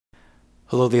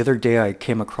Hello, the other day I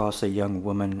came across a young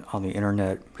woman on the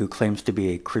internet who claims to be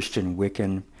a Christian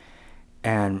Wiccan,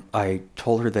 and I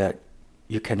told her that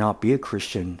you cannot be a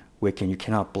Christian Wiccan, you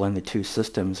cannot blend the two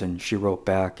systems, and she wrote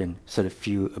back and said a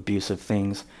few abusive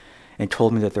things and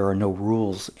told me that there are no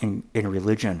rules in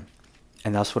religion.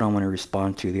 And that's what I want to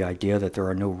respond to, the idea that there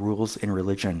are no rules in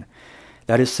religion.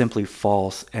 That is simply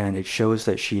false, and it shows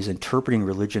that she's interpreting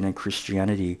religion and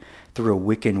Christianity through a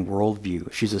Wiccan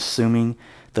worldview. She's assuming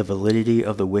the validity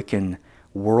of the Wiccan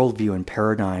worldview and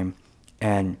paradigm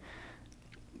and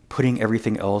putting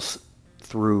everything else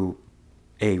through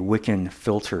a Wiccan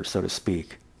filter, so to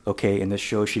speak. Okay, and this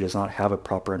shows she does not have a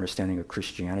proper understanding of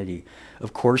Christianity.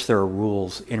 Of course, there are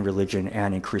rules in religion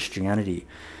and in Christianity.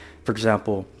 For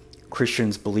example,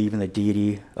 Christians believe in the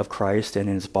deity of Christ and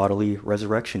in his bodily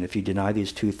resurrection. If you deny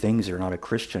these two things, you're not a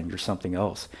Christian, you're something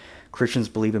else. Christians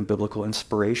believe in biblical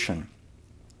inspiration.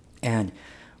 And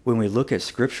when we look at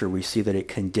Scripture, we see that it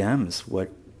condemns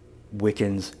what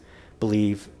Wiccans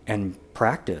believe and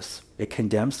practice. It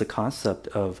condemns the concept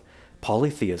of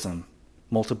polytheism,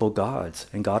 multiple gods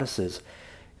and goddesses.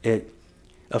 It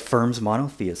affirms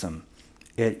monotheism.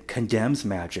 It condemns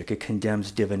magic. It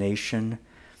condemns divination,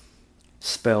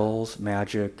 spells,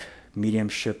 magic,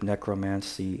 mediumship,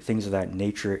 necromancy, things of that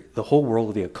nature, the whole world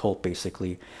of the occult,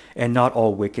 basically. And not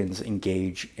all Wiccans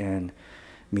engage in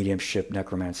mediumship,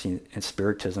 necromancy, and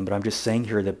spiritism, but I'm just saying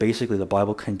here that basically the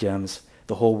Bible condemns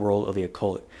the whole world of the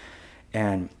occult.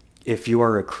 And if you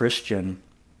are a Christian,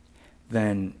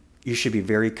 then you should be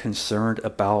very concerned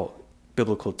about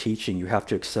biblical teaching. You have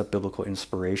to accept biblical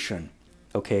inspiration.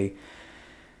 Okay?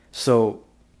 So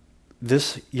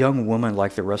this young woman,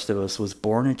 like the rest of us, was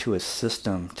born into a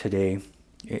system today.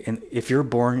 And if you're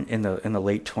born in the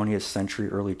late 20th century,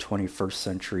 early 21st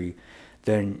century,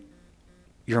 then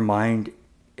your mind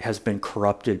has been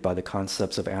corrupted by the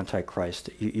concepts of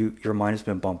Antichrist. Your mind has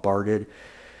been bombarded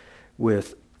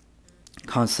with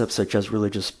concepts such as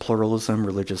religious pluralism,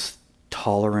 religious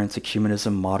tolerance,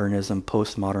 ecumenism, modernism,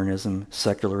 postmodernism,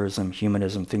 secularism,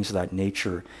 humanism, things of that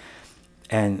nature.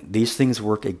 And these things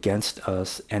work against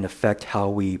us and affect how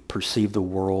we perceive the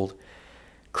world,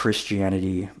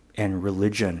 Christianity, and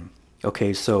religion.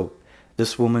 Okay, so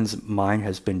this woman's mind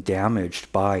has been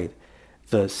damaged by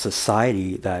the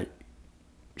society that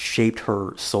shaped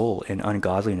her soul in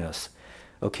ungodliness.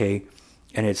 Okay,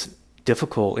 and it's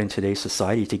difficult in today's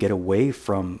society to get away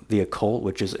from the occult,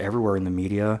 which is everywhere in the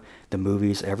media, the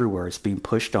movies, everywhere. It's being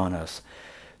pushed on us.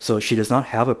 So she does not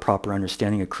have a proper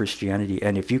understanding of Christianity.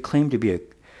 And if you claim to be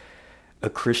a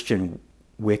Christian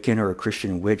Wiccan or a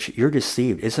Christian witch, you're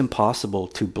deceived. It's impossible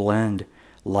to blend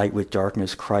light with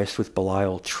darkness, Christ with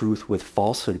Belial, truth with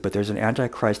falsehood. But there's an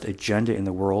antichrist agenda in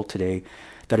the world today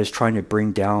that is trying to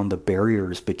bring down the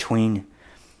barriers between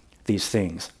these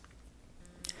things.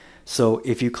 So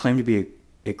if you claim to be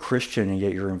a Christian and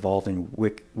yet you're involved in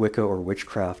Wicca or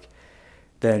witchcraft,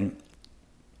 then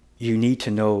you need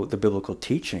to know the biblical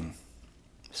teaching,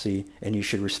 see, and you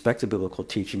should respect the biblical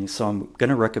teaching. So I'm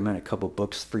going to recommend a couple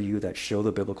books for you that show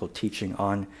the biblical teaching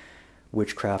on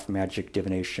witchcraft, magic,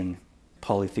 divination,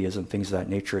 polytheism, things of that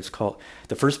nature.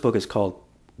 The first book is called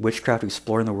Witchcraft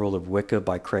Exploring the World of Wicca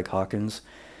by Craig Hawkins.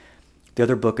 The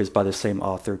other book is by the same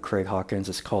author, Craig Hawkins.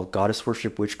 It's called Goddess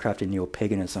Worship, Witchcraft, and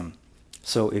Neo-Paganism.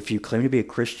 So if you claim to be a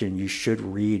Christian, you should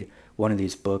read one of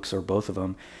these books or both of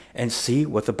them and see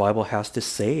what the Bible has to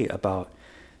say about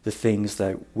the things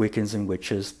that Wiccans and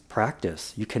witches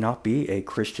practice. You cannot be a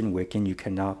Christian Wiccan. You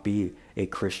cannot be a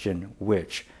Christian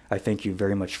witch. I thank you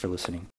very much for listening.